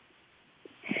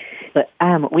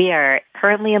 We are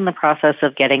currently in the process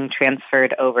of getting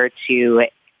transferred over to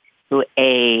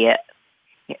a...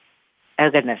 Oh,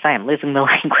 goodness, I am losing the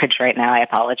language right now. I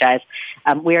apologize.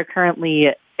 We are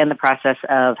currently in the process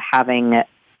of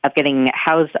getting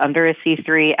housed under a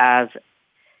C3 as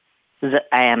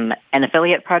I am an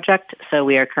affiliate project, so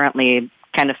we are currently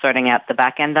kind of sorting out the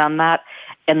back end on that.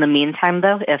 In the meantime,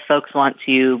 though, if folks want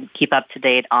to keep up to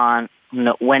date on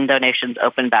when donations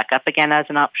open back up again as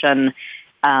an option,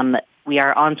 we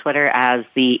are on Twitter as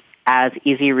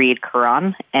Easy Read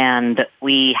Quran, and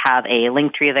we have a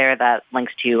link tree there that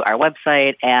links to our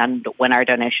website, and when our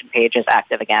donation page is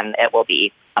active again, it will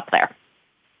be up there.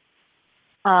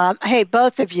 Hey,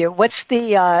 both of you, what's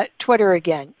the Twitter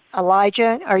again?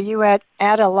 Elijah, are you at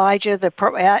Elijah the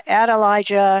Prophet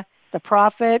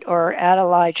or at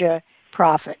Elijah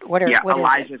Prophet? What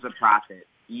Elijah's a Prophet.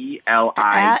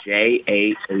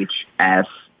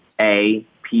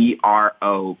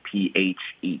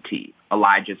 ELIJAHSAPROPHET.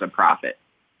 Elijah's a Prophet.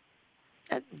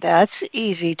 That's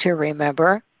easy to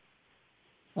remember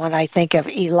when I think of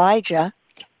Elijah.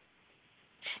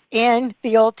 In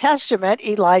the Old Testament,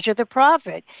 Elijah the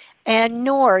Prophet. And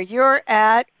Noor, you're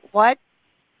at what?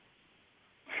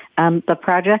 The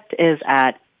project is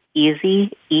at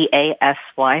Easy,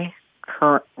 EASY,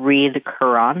 Read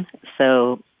Quran.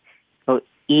 So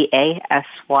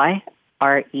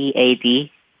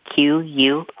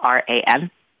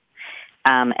EASYREADQURAN.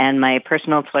 And my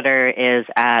personal Twitter is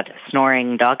at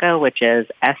Snoring Doggo, which is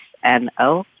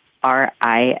SNORINGDOGGO.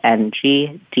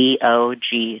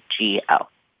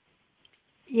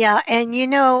 Yeah, and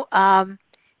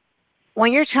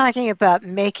when you're talking about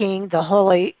making the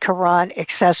Holy Quran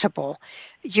accessible,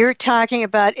 you're talking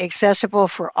about accessible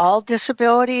for all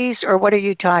disabilities, or what are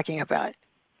you talking about?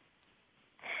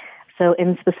 So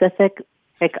in specific,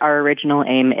 our original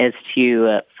aim is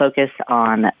to focus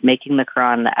on making the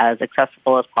Quran as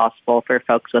accessible as possible for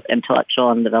folks with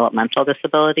intellectual and developmental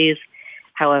disabilities.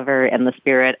 However, in the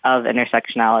spirit of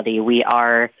intersectionality, we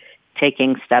are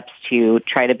taking steps to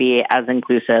try to be as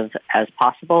inclusive as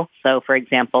possible. So, for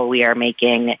example, we are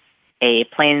making a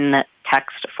plain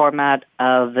text format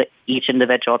of each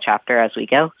individual chapter as we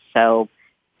go. So,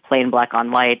 plain black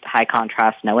on white, high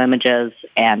contrast, no images,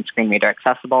 and screen reader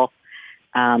accessible.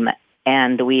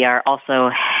 And we are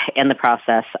also in the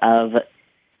process of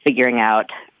figuring out,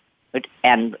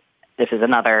 and this is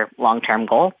another long-term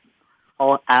goal,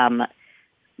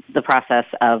 the process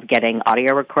of getting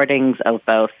audio recordings of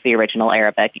both the original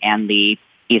Arabic and the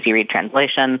easy read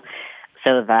translation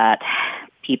so that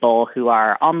people who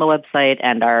are on the website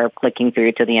and are clicking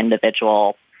through to the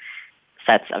individual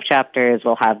sets of chapters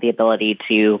will have the ability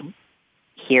to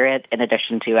hear it in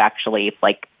addition to actually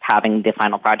having the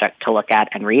final project to look at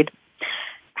and read.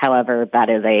 However, that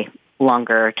is a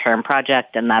longer term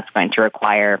project and that's going to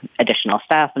require additional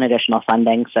staff and additional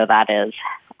funding. So that is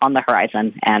on the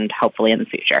horizon and hopefully in the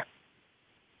future.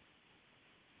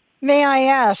 May I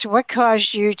ask, what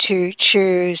caused you to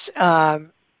choose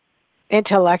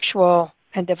intellectual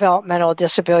and developmental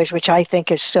disabilities, which I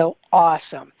think is so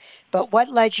awesome, but what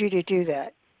led you to do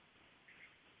that?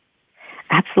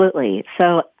 Absolutely.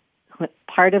 So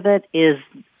part of it is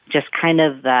just kind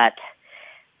of that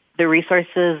the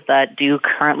resources that do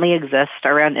currently exist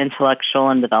around intellectual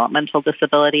and developmental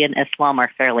disability in Islam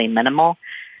are fairly minimal.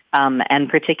 And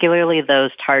particularly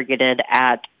those targeted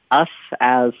at us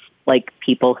as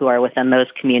people who are within those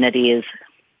communities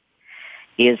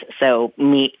so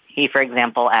me, for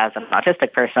example, as an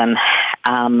autistic person,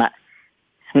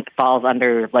 falls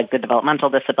under the developmental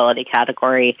disability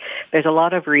category. There's a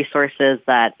lot of resources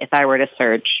that if I were to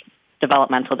search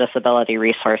developmental disability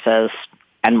resources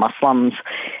and Muslims,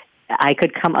 I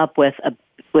could come up with a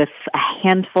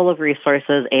handful of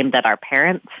resources aimed at our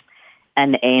parents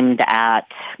and aimed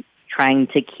at trying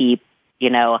to keep,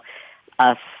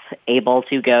 us able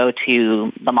to go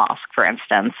to the mosque, for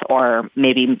instance, or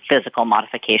maybe physical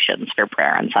modifications for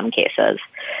prayer in some cases.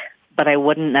 But I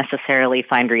wouldn't necessarily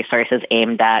find resources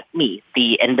aimed at me,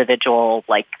 the individual,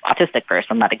 autistic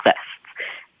person that exists.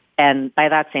 And by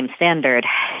that same standard,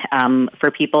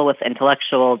 for people with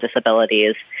intellectual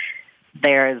disabilities,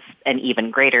 there's an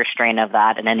even greater strain of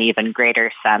that and an even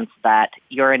greater sense that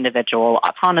your individual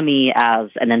autonomy as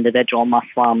an individual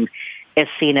Muslim is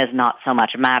seen as not so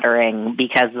much mattering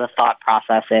because the thought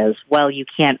process is, well, you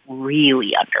can't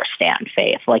really understand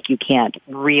faith. You can't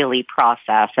really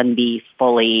process and be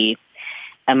fully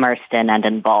immersed in and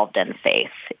involved in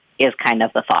faith is kind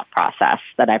of the thought process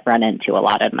that I've run into a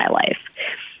lot in my life.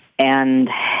 And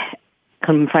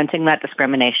confronting that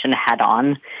discrimination head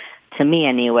on, to me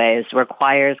anyways,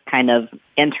 requires kind of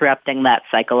interrupting that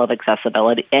cycle of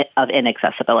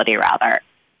inaccessibility rather.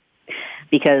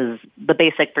 Because the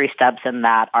basic 3 steps in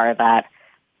that are that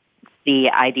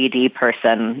the IDD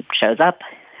person shows up,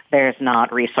 there's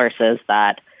not resources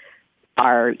that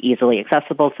are easily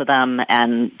accessible to them,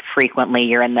 and frequently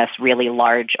you're in this really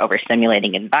large,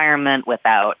 overstimulating environment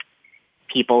without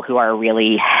people who are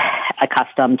really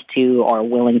accustomed to or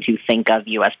willing to think of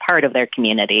you as part of their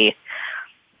community.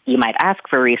 You might ask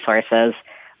for resources.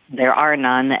 There are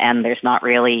none, and there's not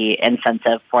really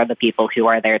incentive for the people who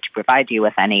are there to provide you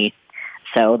with any.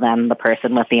 So then the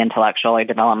person with the intellectual or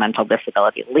developmental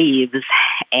disability leaves,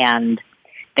 and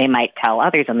they might tell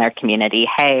others in their community,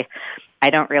 hey, I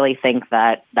don't really think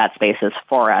that space is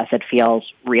for us. It feels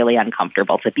really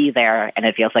uncomfortable to be there, and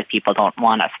it feels like people don't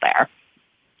want us there.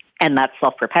 And that's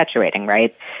self-perpetuating,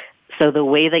 right? So the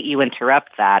way that you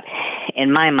interrupt that,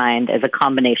 in my mind, is a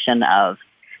combination of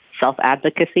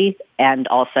self-advocacy and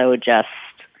also just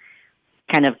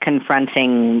kind of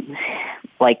confronting,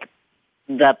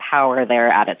 the power there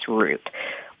at its root,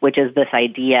 which is this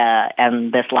idea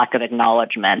and this lack of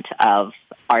acknowledgement of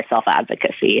our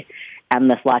self-advocacy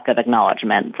and this lack of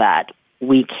acknowledgement that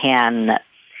we can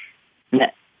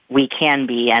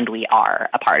be and we are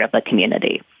a part of the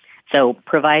community. So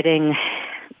providing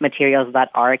materials that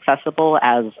are accessible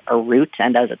as a route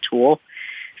and as a tool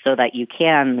so that you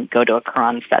can go to a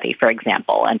Quran study, for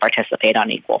example, and participate on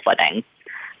equal footing,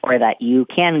 or that you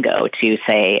can go to,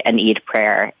 say, an Eid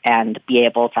prayer and be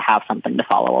able to have something to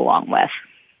follow along with,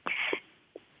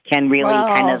 can really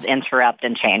kind of interrupt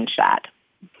and change that.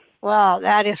 Wow,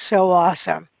 that is so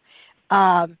awesome.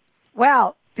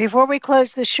 Well, before we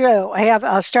close the show,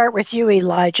 I'll start with you,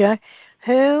 Elijah.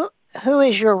 Who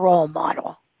is your role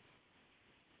model?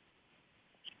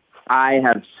 I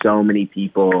have so many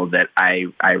people that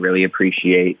I really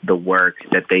appreciate the work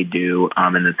that they do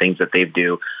and the things that they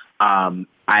do.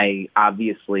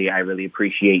 I really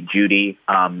appreciate Judy.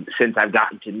 Since I've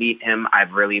gotten to meet him,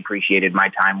 I've really appreciated my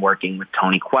time working with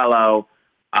Tony Coelho.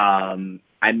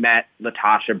 I met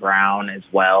Latasha Brown as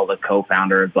well, the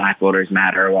co-founder of Black Voters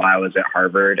Matter, while I was at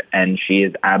Harvard, and she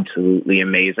is absolutely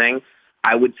amazing.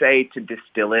 I would say, to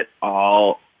distill it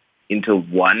all into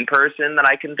one person that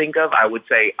I can think of, I would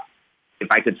say,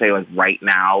 if I could say, like, right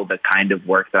now, the kind of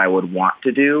work that I would want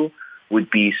to do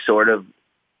would be sort of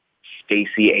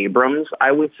Stacey Abrams,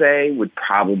 I would say, would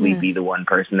probably be the one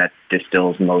person that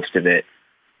distills most of it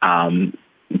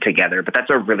together. But that's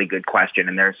a really good question.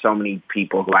 And there are so many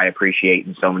people who I appreciate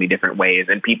in so many different ways,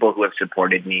 and people who have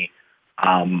supported me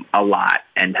a lot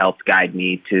and helped guide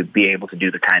me to be able to do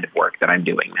the kind of work that I'm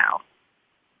doing now.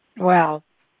 Wow.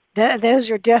 Those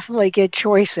are definitely good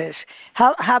choices.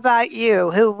 How about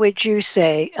you? Who would you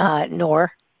say,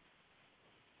 Noor?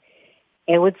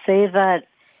 I would say that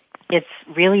it's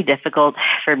really difficult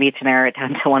for me to narrow it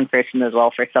down to one person as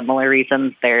well for similar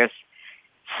reasons. There's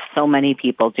so many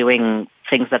people doing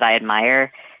things that I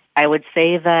admire. I would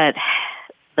say that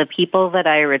the people that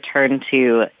I return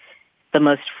to the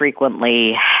most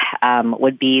frequently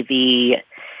would be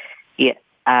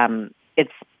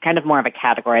it's kind of more of a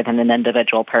category than an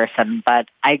individual person, but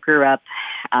I grew up,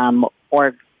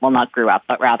 not grew up,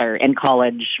 but rather in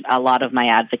college, a lot of my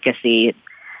advocacy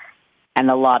and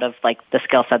a lot of like the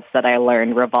skill sets that I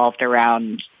learned revolved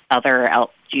around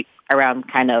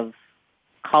around kind of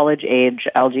college age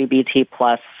LGBT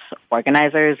plus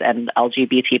organizers and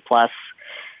LGBT plus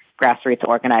grassroots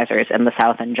organizers in the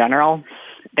South in general.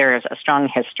 There's a strong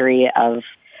history of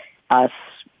us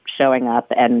showing up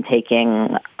and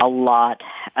taking a lot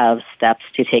of steps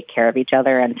to take care of each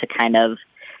other and to kind of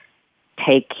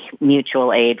take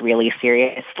mutual aid really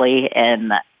seriously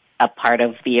in a part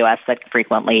of the U.S. that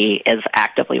frequently is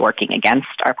actively working against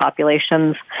our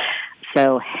populations.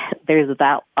 So there's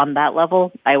that on that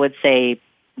level. I would say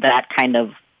that kind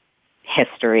of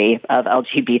history of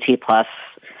LGBT plus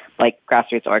like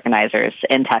grassroots organizers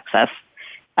in Texas.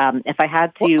 If I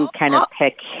had to kind of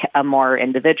pick a more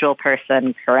individual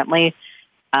person currently,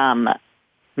 I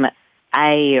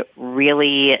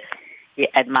really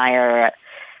admire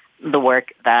the work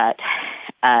that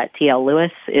T.L.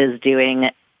 Lewis is doing.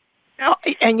 Oh,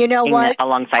 and you know what?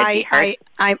 Alongside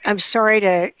I'm sorry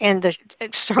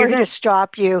to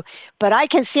stop you, but I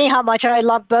can see how much I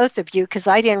love both of you because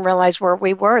I didn't realize where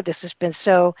we were. This has been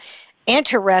so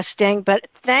interesting, but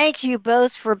thank you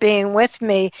both for being with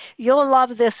me. You'll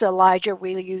love this, Elijah.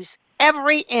 We'll use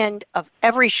every end of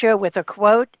every show with a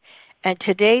quote, and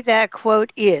today that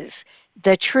quote is,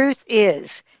 "The truth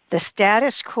is, the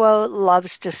status quo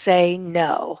loves to say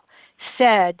no,"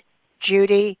 said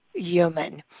Judy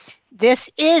Heumann. This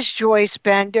is Joyce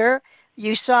Bender.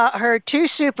 You saw her two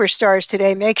superstars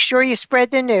today. Make sure you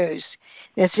spread the news.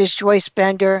 This is Joyce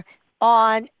Bender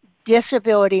on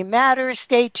Disability Matters.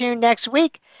 Stay tuned next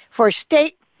week for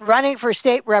running for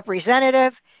state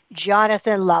representative,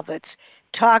 Jonathan Lovitz.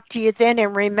 Talk to you then,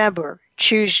 and remember,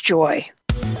 choose joy.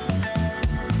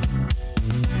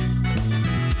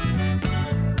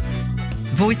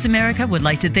 Voice America would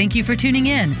like to thank you for tuning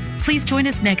in. Please join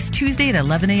us next Tuesday at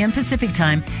 11 a.m. Pacific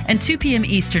Time and 2 p.m.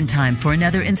 Eastern Time for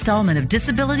another installment of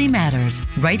Disability Matters,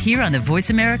 right here on the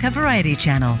Voice America Variety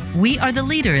Channel. We are the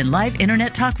leader in live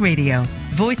Internet talk radio.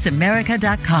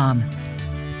 VoiceAmerica.com.